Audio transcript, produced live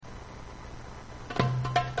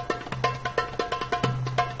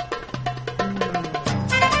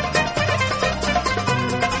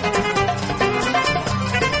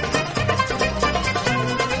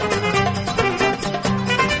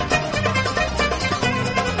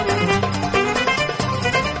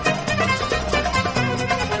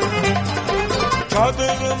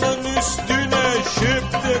Çadırımın üstüne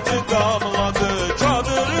şıp dedi damladı.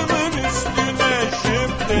 Çadırımın üstüne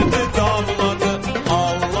şıp dedi damladı.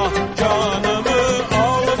 Allah canımı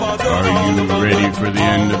almadı. Are you ready for the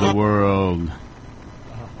end of the world?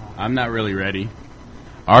 I'm not really ready.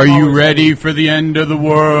 Are you ready for the end of the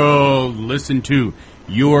world? Listen to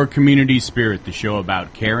Your Community Spirit, the show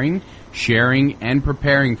about caring, sharing, and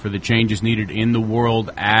preparing for the changes needed in the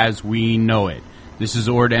world as we know it. This is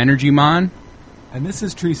Ord Energy Mon. And this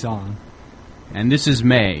is Tree Song. And this is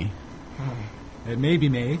May. It may be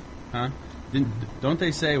May. Huh? Don't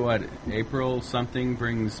they say, what, April something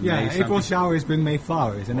brings May something? Yeah, April showers bring May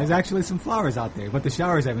flowers. And there's actually some flowers out there, but the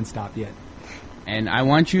showers haven't stopped yet. And I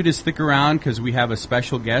want you to stick around because we have a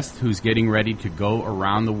special guest who's getting ready to go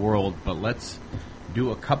around the world. But let's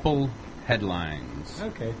do a couple headlines.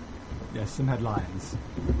 Okay. Yes, some headlines.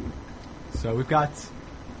 So we've got,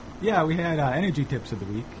 we had energy tips of the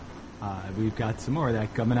week. We've got some more of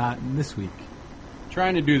that coming out this week.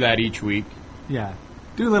 Trying to do that each week. Yeah.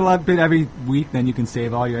 Do a little bit every week, then you can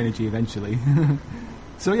save all your energy eventually.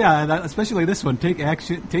 So especially this one, take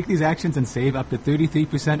these actions and save up to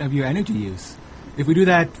 33% of your energy use. If we do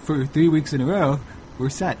that for 3 weeks in a row, we're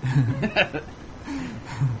set.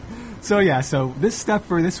 So this step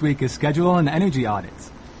for this week is schedule an energy audit.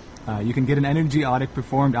 You can get an energy audit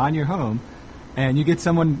performed on your home, and you get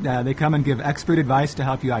someone, they come and give expert advice to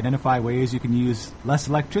help you identify ways you can use less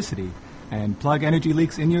electricity and plug energy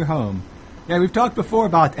leaks in your home. Yeah, we've talked before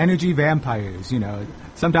about energy vampires, you know.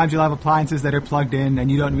 Sometimes you'll have appliances that are plugged in and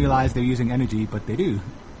you don't realize they're using energy, but they do.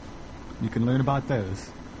 You can learn about those.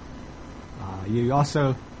 You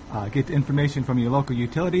also get information from your local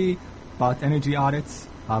utility about energy audits,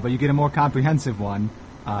 but you get a more comprehensive one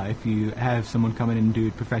if you have someone come in and do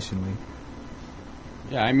it professionally.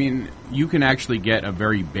 Yeah, I mean, you can actually get a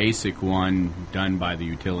very basic one done by the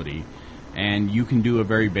utility, and you can do a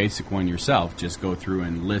very basic one yourself. Just go through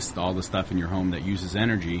and list all the stuff in your home that uses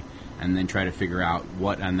energy, and then try to figure out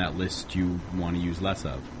what on that list you want to use less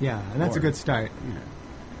of. Yeah, and that's a good start. Yeah.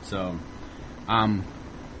 So,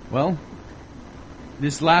 well,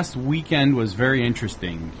 this last weekend was very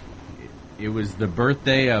interesting. It was the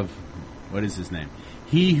birthday of, what is his name?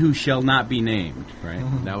 He Who Shall Not Be Named, right?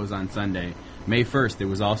 That was on Sunday. May 1st, it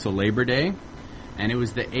was also Labor Day, and it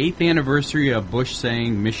was the 8th anniversary of Bush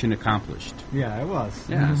saying mission accomplished. Yeah, it was.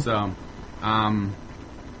 Yeah, so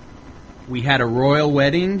we had a royal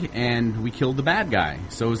wedding, and we killed the bad guy.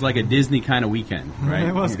 So it was like a Disney kind of weekend, right?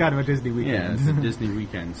 It was kind of a Disney weekend. Yeah, it's a Disney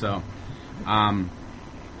weekend. So,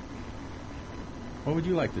 what would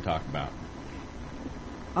you like to talk about?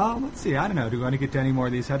 Let's see. I don't know. Do we want to get to any more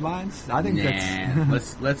of these headlines? I think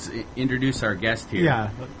let's introduce our guest here. Yeah,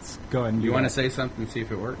 let's go ahead and do you want to that. say something, see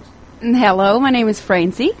if it works? Hello, my name is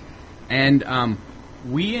Franzi. And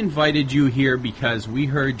we invited you here because we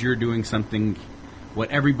heard you're doing something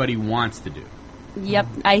what everybody wants to do. Yep,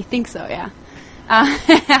 I think so, yeah.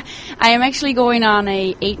 I am actually going on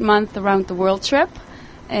a 8-month around the world trip,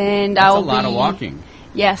 and That's a lot of walking.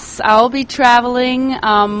 Yes, I'll be traveling,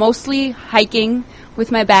 mostly hiking with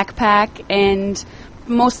my backpack, and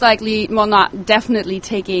most likely, well, not definitely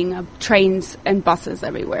taking trains and buses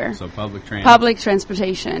everywhere. So public transit. Public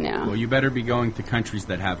transportation, yeah. Well, you better be going to countries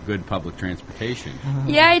that have good public transportation.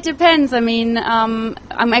 Yeah, it depends. I mean, I'm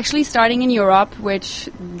actually starting in Europe, which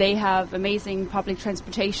they have amazing public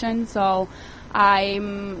transportation. So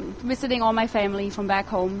I'm visiting all my family from back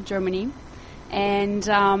home, Germany. And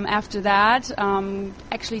after that,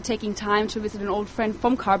 actually taking time to visit an old friend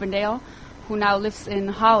from Carbondale who now lives in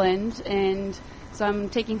Holland. And so I'm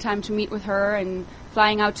taking time to meet with her and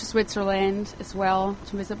flying out to Switzerland as well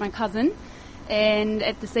to visit my cousin. And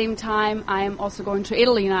at the same time, I am also going to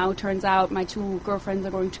Italy now. Turns out my 2 girlfriends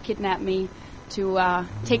are going to kidnap me to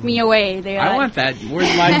take me away. I want that.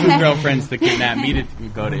 Where's my 2 girlfriends to kidnap me to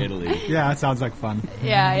go to Italy? Yeah, that sounds like fun.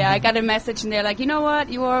 Yeah, I got a message and they're like, you know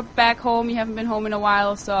what, you're back home, you haven't been home in a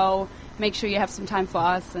while, so make sure you have some time for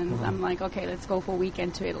us. And I'm like, okay, let's go for a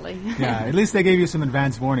weekend to Italy. Yeah, at least they gave you some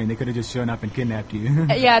advance warning. They could have just shown up and kidnapped you.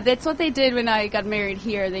 Yeah, that's what they did when I got married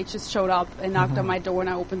here. They just showed up and knocked on my door, and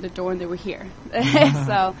I opened the door, and they were here.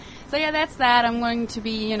 So yeah, that's that. I'm going to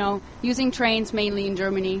be, using trains mainly in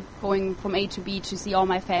Germany, going from A to B to see all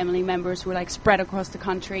my family members who are, spread across the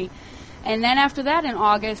country. And then after that, in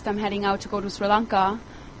August, I'm heading out to go to Sri Lanka,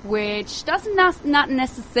 which does not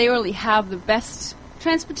necessarily have the best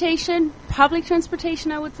transportation, public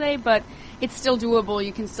transportation, I would say, but it's still doable.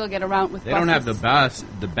 You can still get around with They buses. don't have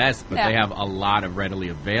the best, but they have a lot of readily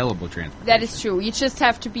available transportation. That is true. You just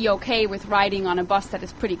have to be okay with riding on a bus that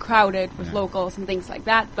is pretty crowded with locals and things like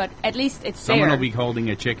that, but at least it's Someone there. will be holding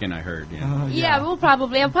a chicken, I heard. Yeah. Yeah, I'll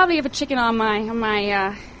probably have a chicken on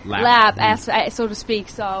my lap, so to speak.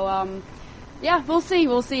 So, yeah, we'll see.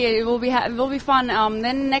 It will be fun.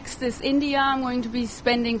 Then next is India. I'm going to be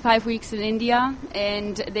spending 5 weeks in India,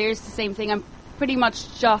 and there's the same thing. I'm pretty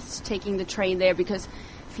much just taking the train there because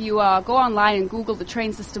if you go online and Google the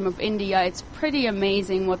train system of India, it's pretty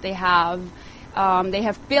amazing what they have. They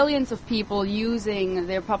have billions of people using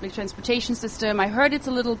their public transportation system. I heard it's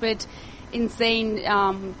a little bit insane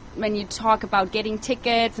when you talk about getting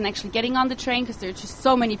tickets and actually getting on the train because there's just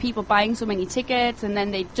so many people buying so many tickets and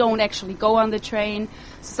then they don't actually go on the train.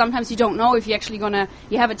 So sometimes you don't know if you're actually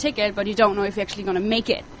you have a ticket, but you don't know if you're actually going to make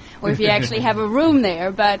it or if you actually have a room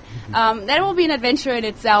there. But that will be an adventure in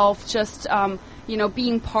itself, just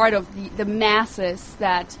being part of the masses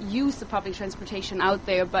that use the public transportation out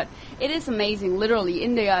there. But it is amazing. Literally,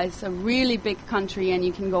 India is a really big country, and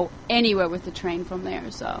you can go anywhere with the train from there.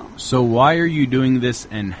 So why are you doing this,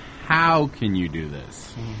 and how can you do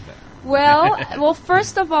this? Well,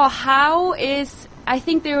 first of all, I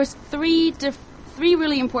think there's three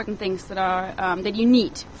really important things that are that you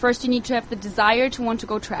need. First, you need to have the desire to want to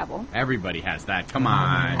go travel. Everybody has that. Come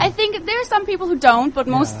on. I think there are some people who don't, but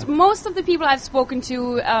most of the people I've spoken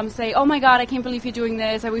to say, "Oh my God, I can't believe you're doing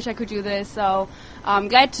this. I wish I could do this." So I'm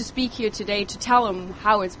glad to speak here today to tell them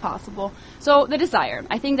how it's possible. So the desire,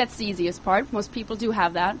 I think that's the easiest part. Most people do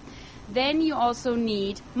have that. Then you also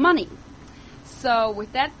need money. So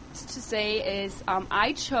with that to say is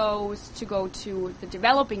I chose to go to the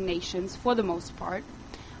developing nations for the most part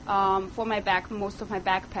for most of my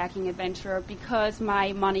backpacking adventure because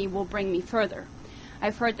my money will bring me further.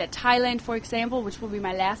 I've heard that Thailand, for example, which will be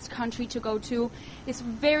my last country to go to, is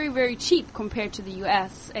very, very cheap compared to the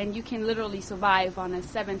U.S., and you can literally survive on a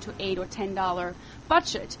 $7 to $8 or $10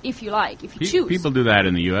 budget if you choose. People do that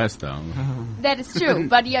in the U.S., though. That is true,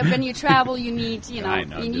 but when you travel, you need, you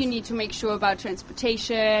need to make sure about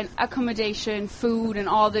transportation, accommodation, food, and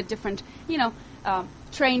all the different,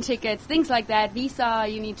 train tickets, things like that, visa.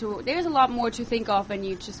 There's a lot more to think of when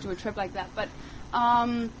you just do a trip like that, but.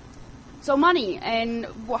 So money, and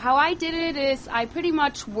how I did it is I pretty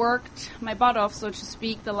much worked my butt off, so to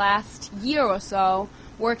speak, the last year or so,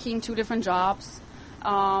 working 2 different jobs.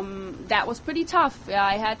 That was pretty tough.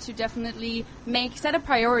 I had to definitely set a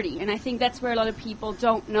priority, and I think that's where a lot of people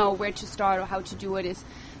don't know where to start or how to do it, is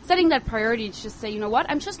setting that priority to just say, you know what,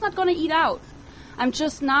 I'm just not going to eat out. I'm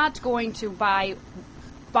just not going to buy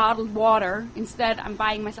bottled water. Instead, I'm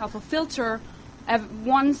buying myself a filter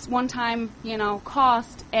one time,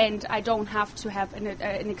 cost, and I don't have to have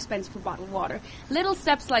an expense for bottled water. Little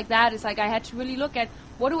steps like that is like I had to really look at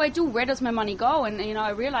what do I do? Where does my money go? And, I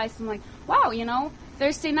realized I'm like, wow,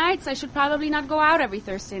 Thursday nights, I should probably not go out every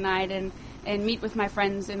Thursday night and meet with my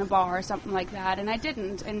friends in a bar or something like that. And I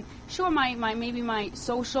didn't. And sure, maybe my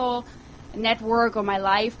social network or my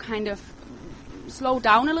life kind of slowed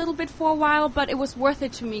down a little bit for a while, but it was worth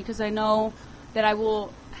it to me because I know that I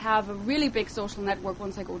will have a really big social network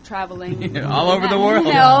once I go traveling. All over the world.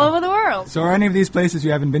 All over the world. So are any of these places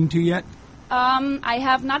you haven't been to yet? I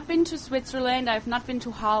have not been to Switzerland. I have not been to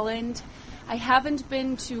Holland. I haven't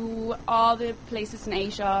been to all the places in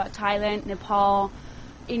Asia, Thailand, Nepal,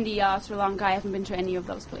 India, Sri Lanka. I haven't been to any of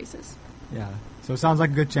those places. Yeah. So it sounds like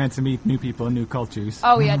a good chance to meet new people and new cultures.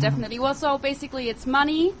 Oh, yeah, definitely. Well, so basically it's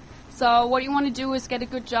money. So what you want to do is get a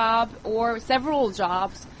good job or several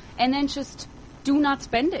jobs and then just do not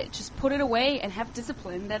spend it. Just put it away and have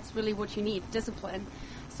discipline. That's really what you need, discipline.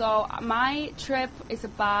 So my trip is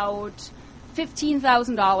about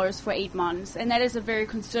 $15,000 for 8 months, and that is a very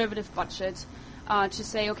conservative budget to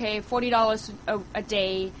say, okay, $40 a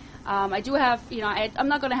day. I do have, I'm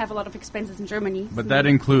not going to have a lot of expenses in Germany. But that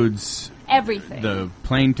includes everything. The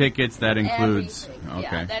plane tickets, that includes... Everything. Okay.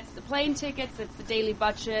 Yeah, that's the plane tickets, that's the daily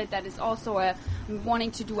budget. That is also I'm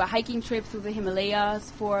wanting to do a hiking trip through the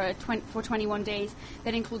Himalayas for 21 days.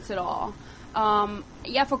 That includes it all.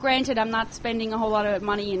 For granted, I'm not spending a whole lot of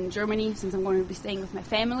money in Germany since I'm going to be staying with my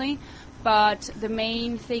family. But the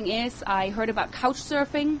main thing is I heard about couch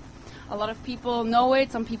surfing. A lot of people know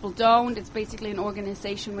it, some people don't. It's basically an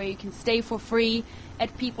organization where you can stay for free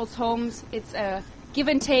at people's homes. It's a give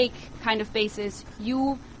and take kind of basis.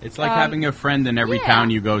 It's like having a friend in every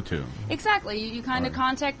town you go to. Exactly. You kind of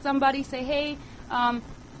contact somebody, say, hey,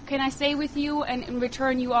 can I stay with you? And in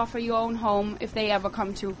return, you offer your own home if they ever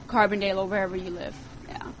come to Carbondale or wherever you live.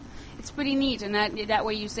 Yeah. it's pretty neat, and that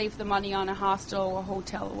way you save the money on a hostel or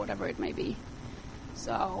hotel or whatever it may be.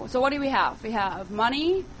 So what do we have? We have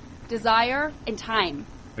money, desire, and time.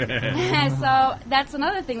 So that's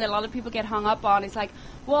another thing that a lot of people get hung up on. It's like,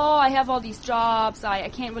 well, I have all these jobs, I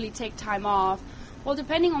can't really take time off. Well,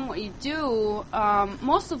 depending on what you do,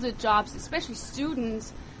 most of the jobs, especially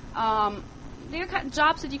students, they're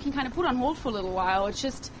jobs that you can kind of put on hold for a little while. It's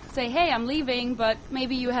just say, hey, I'm leaving, but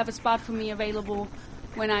maybe you have a spot for me available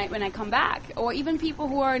when I come back. Or even people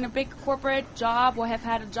who are in a big corporate job or have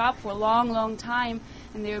had a job for a long, long time,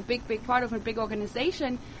 and they're a big part of a big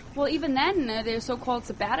organization. Well, even then, they're so-called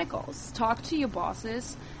sabbaticals. Talk to your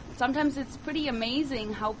bosses. Sometimes it's pretty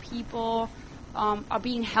amazing how people are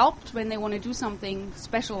being helped when they want to do something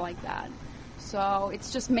special like that. So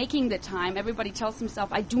it's just making the time. Everybody tells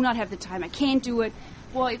themselves, I do not have the time, I can't do it.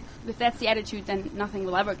 Well, if that's the attitude, then nothing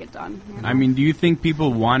will ever get done. You know? I mean, do you think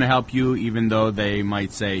people want to help you even though they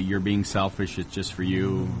might say you're being selfish, it's just for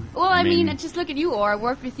you? Well, I mean just look at you, or I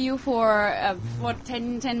worked with you for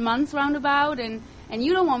 10 months roundabout, and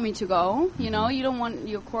you don't want me to go, you know, you don't want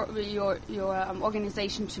your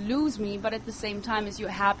organization to lose me, but at the same time, as you're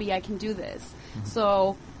happy I can do this. Mm-hmm.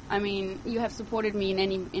 So, I mean, you have supported me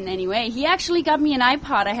in any way. He actually got me an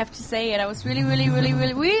iPod, I have to say it. I was really, really, really,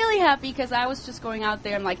 really, really happy because I was just going out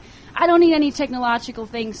there and like, I don't need any technological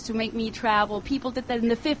things to make me travel. People did that in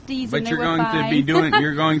the 50s, but and you're going to be doing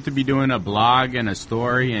you're going to be doing a blog and a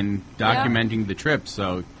story and documenting the trip,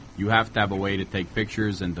 so you have to have a way to take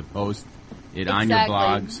pictures and to post it on your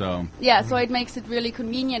blog. So so it makes it really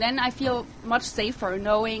convenient, and I feel much safer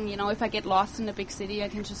knowing, you know, if I get lost in a big city, I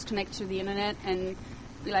can just connect to the internet and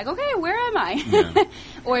be like, okay, where am I? Yeah.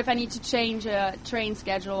 Or if I need to change a train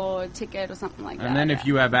schedule or a ticket or something like that. And then if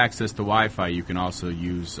you have access to Wi-Fi, you can also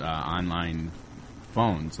use online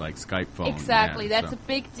phones, like Skype phones. Exactly. That's a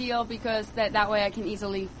big deal because that way I can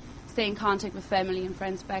easily stay in contact with family and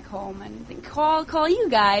friends back home and then call you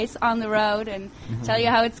guys on the road and tell you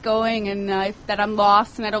how it's going and that I'm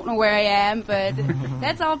lost and I don't know where I am. But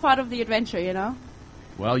that's all part of the adventure, you know?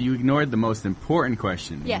 Well, you ignored the most important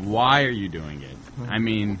question. Yes. Why are you doing it? I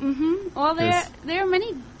mean... Well, there are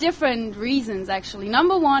many different reasons, actually.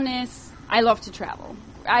 Number one is I love to travel.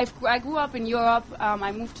 I grew up in Europe.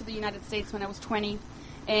 I moved to the United States when I was 20.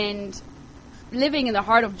 And living in the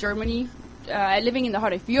heart of Germany, living in the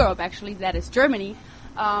heart of Europe, actually, that is Germany,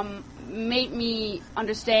 made me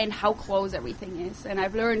understand how close everything is. And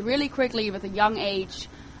I've learned really quickly with a young age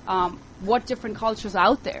what different cultures are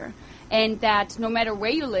out there. And that no matter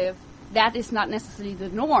where you live, that is not necessarily the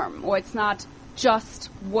norm, or it's not just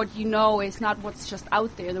what you know, it's not what's just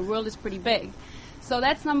out there. The world is pretty big. So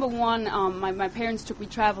that's number one. My parents took me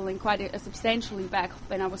traveling quite substantially back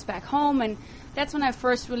when I was back home, and that's when I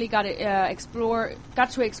first really got to explore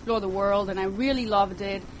the world, and I really loved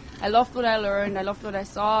it. I loved what I learned, I loved what I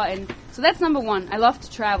saw, and so that's number one. I love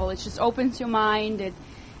to travel. It just opens your mind.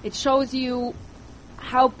 It shows you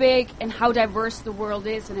how big and how diverse the world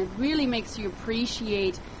is, and it really makes you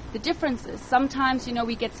appreciate the differences. Sometimes, you know,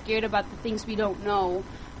 we get scared about the things we don't know.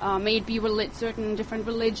 May it be certain different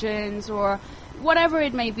religions or whatever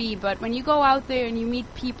it may be, but when you go out there and you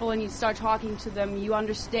meet people and you start talking to them, you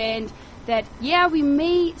understand that, yeah, we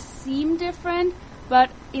may seem different, but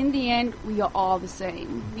in the end, we are all the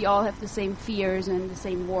same. We all have the same fears and the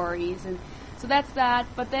same worries, and so that's that.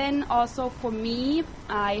 But then also for me,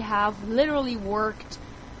 I have literally worked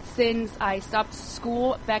since I stopped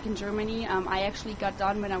school back in Germany. I actually got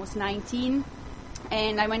done when I was 19,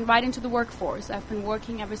 and I went right into the workforce. I've been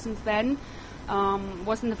working ever since then.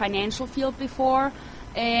 Was in the financial field before,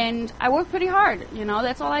 and I worked pretty hard. You know,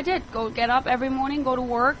 that's all I did. Get up every morning, go to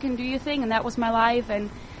work, and do your thing, and that was my life.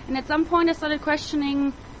 And at some point, I started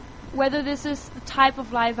questioning whether this is the type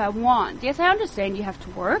of life I want. Yes, I understand you have to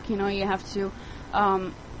work. You know, you have to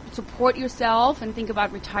support yourself and think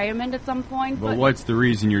about retirement at some point. But what's the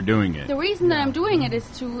reason you're doing it? The reason that I'm doing it is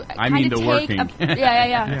to take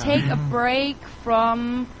take a break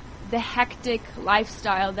from the hectic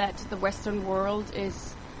lifestyle that the Western world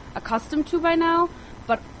is accustomed to by now,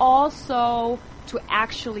 but also to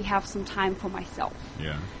actually have some time for myself.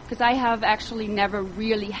 Yeah. Because I have actually never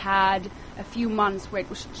really had a few months where it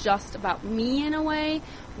was just about me in a way,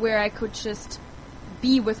 where I could just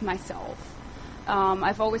be with myself.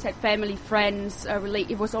 I've always had family, friends,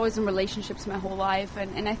 it was always in relationships my whole life,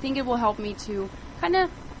 and I think it will help me to kind of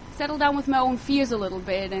settle down with my own fears a little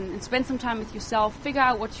bit and spend some time with yourself, figure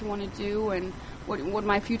out what you want to do and what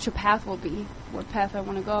my future path will be, what path I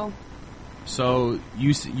want to go. So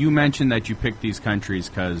you mentioned that you picked these countries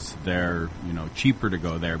because they're, you know, cheaper to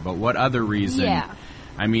go there, but what other reason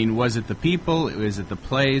I mean, was it the people? Was it the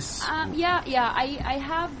place? I've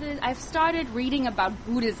started reading about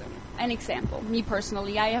Buddhism. An example, me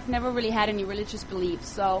personally, I have never really had any religious beliefs,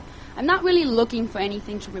 so I'm not really looking for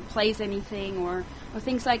anything to replace anything or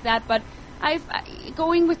things like that, but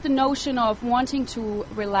going with the notion of wanting to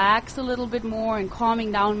relax a little bit more and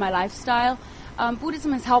calming down my lifestyle.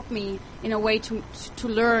 Buddhism has helped me in a way to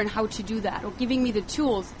learn how to do that, or giving me the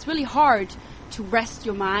tools. It's really hard to rest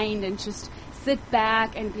your mind and just sit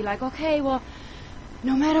back and be like, okay, well,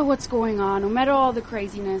 no matter what's going on, no matter all the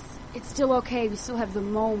craziness, it's still okay. We still have the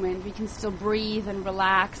moment. We can still breathe and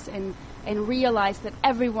relax and realize that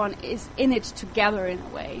everyone is in it together in a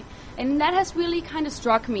way. And that has really kind of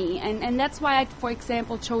struck me. And that's why I, for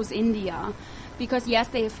example, chose India. Because, yes,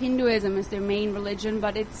 they have Hinduism as their main religion,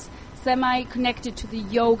 but it's semi-connected to the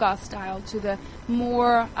yoga style, to the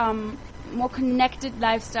more connected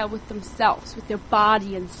lifestyle with themselves, with their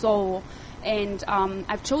body and soul. And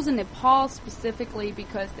I've chosen Nepal specifically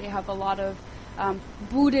because they have a lot of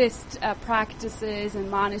Buddhist practices and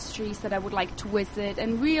monasteries that I would like to visit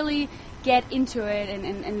and really get into it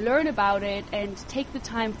and learn about it and take the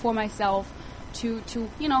time for myself to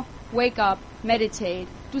wake up, meditate,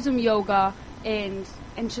 do some yoga, and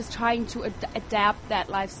just trying to adapt that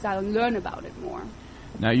lifestyle and learn about it more.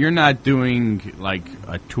 Now, you're not doing like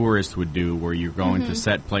a tourist would do where you're going to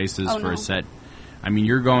set places a set... I mean,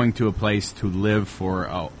 you're going to a place to live for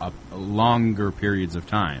a longer periods of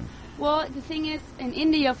time. Well, the thing is, in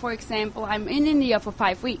India, for example, I'm in India for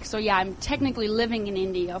 5 weeks. So, yeah, I'm technically living in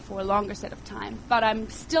India for a longer set of time. But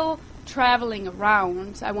I'm still traveling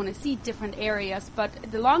around. I want to see different areas.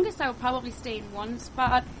 But the longest I will probably stay in one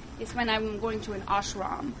spot is when I'm going to an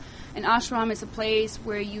ashram. An ashram is a place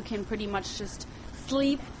where you can pretty much just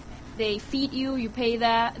sleep. They feed you. You pay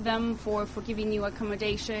them for giving you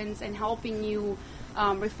accommodations and helping you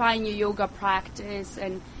refine your yoga practice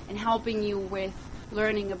and helping you with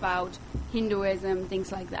learning about Hinduism,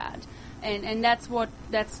 things like that. And that's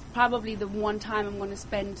probably the one time I'm going to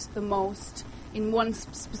spend the most in one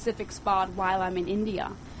specific spot while I'm in India.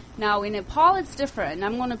 Now, in Nepal, it's different.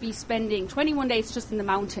 I'm going to be spending 21 days just in the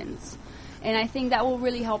mountains. And I think that will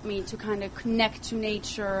really help me to kind of connect to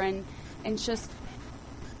nature and just,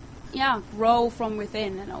 grow from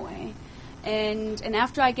within in a way. And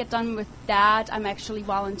after I get done with that, I'm actually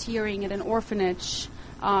volunteering at an orphanage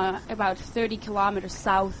about 30 kilometers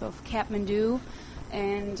south of Kathmandu.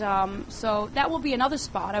 And so that will be another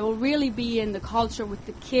spot. I will really be in the culture with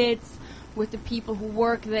the kids, with the people who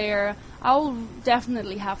work there. I will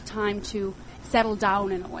definitely have time to settle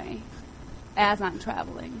down in a way as I'm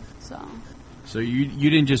traveling. So you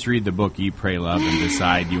didn't just read the book Eat, Pray, Love and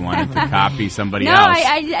decide you wanted to copy somebody else?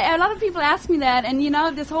 No, a lot of people ask me that, and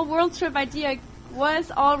this whole world trip idea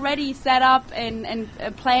was already set up and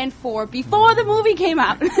planned for before the movie came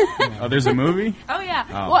out. Oh, there's a movie? Oh, yeah.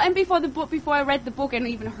 Oh. Well, and before I read the book and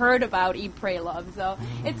even heard about Eat, Pray, Love. So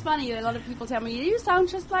it's funny, a lot of people tell me, you sound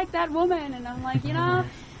just like that woman. And I'm like,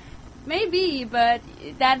 maybe, but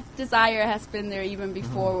that desire has been there even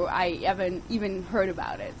before I even heard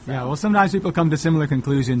about it. So. Yeah, well, sometimes people come to similar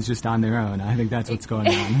conclusions just on their own. I think that's what's going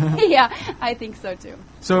on. Yeah, I think so too.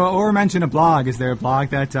 So, or mention a blog. Is there a blog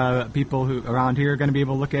that people who around here are going to be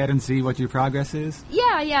able to look at and see what your progress is?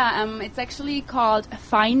 Yeah. It's actually called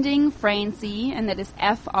Finding Franzi, and that is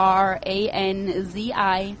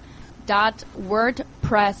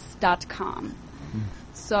FRANZI.wordpress.com.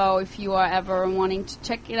 So if you are ever wanting to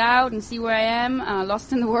check it out and see where I am,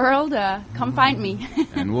 lost in the world, come find me.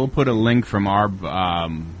 And we'll put a link from our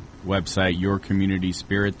website,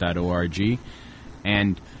 yourcommunityspirit.org.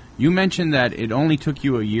 And you mentioned that it only took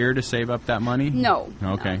you a year to save up that money? No.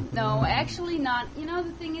 Okay. No, actually not.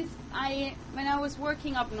 The thing is, when I was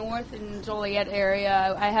working up north in Joliet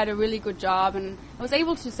area, I had a really good job, and I was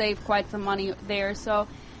able to save quite some money there. So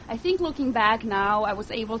I think looking back now, I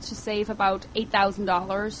was able to save about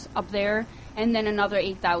 $8,000 up there, and then another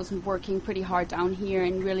 $8,000 working pretty hard down here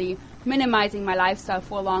and really minimizing my lifestyle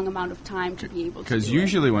for a long amount of time to be able to do it. Because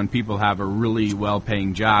usually when people have a really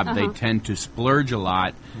well-paying job, they tend to splurge a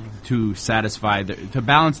lot to satisfy, to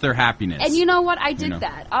balance their happiness. And you know what? I did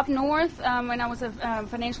that. Up north, when I was a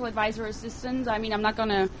financial advisor assistant, I'm not going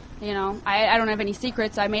to, I don't have any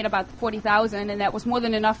secrets. I made about $40,000, and that was more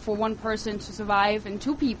than enough for one person to survive, and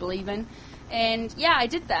two people even. And, yeah, I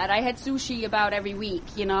did that. I had sushi about every week,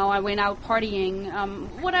 I went out partying,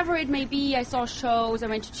 whatever it may be. I saw shows. I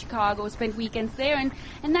went to Chicago, spent weekends there, and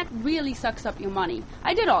that really sucks up your money.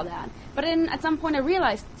 I did all that. But then at some point I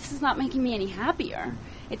realized this is not making me any happier.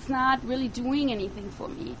 it's not really doing anything for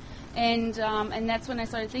me. And that's when I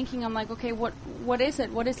started thinking, I'm like, okay, what is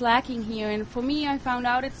it? What is lacking here? And for me, I found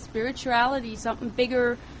out it's spirituality, something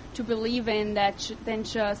bigger to believe in than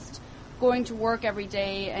just going to work every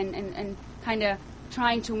day and kind of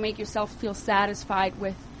trying to make yourself feel satisfied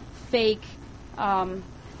with fake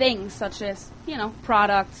things such as,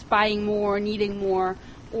 products, buying more, needing more,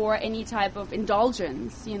 or any type of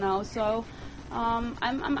indulgence, So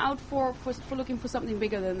I'm out for looking for something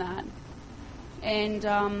bigger than that. And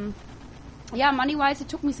money-wise, it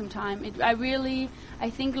took me some time. I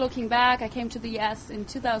think looking back, I came to the U.S. in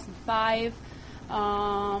 2005.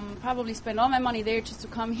 Probably spent all my money there just to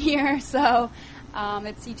come here. So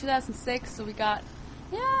let's see, 2006. So we got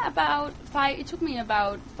about 5. It took me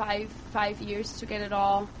about 5 years to get it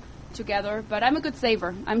all together. But I'm a good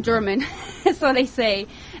saver. I'm German, so they say.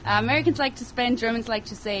 Americans like to spend, Germans like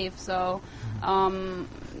to save. So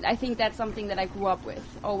I think that's something that I grew up with,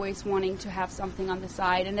 always wanting to have something on the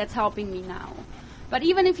side, and that's helping me now. But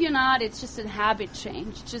even if you're not, it's just a habit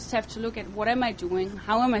change. You just have to look at what am I doing,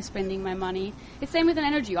 how am I spending my money. It's same with an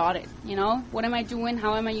energy audit, What am I doing,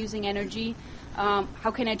 how am I using energy,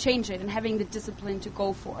 how can I change it, and having the discipline to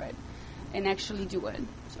go for it and actually do it.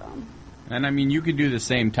 So. And you could do the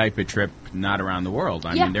same type of trip not around the world.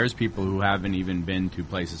 I mean, there's people who haven't even been to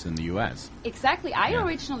places in the U.S. Exactly. I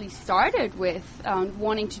originally started with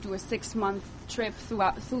wanting to do a 6-month trip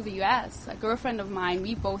through the U.S. A girlfriend of mine,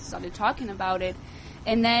 we both started talking about it.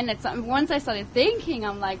 And then once I started thinking,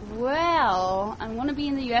 I'm like, well, I want to be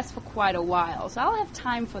in the U.S. for quite a while, so I'll have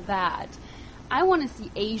time for that. I want to see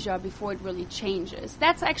Asia before it really changes.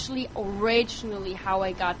 That's actually originally how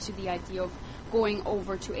I got to the idea of going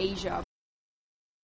over to Asia,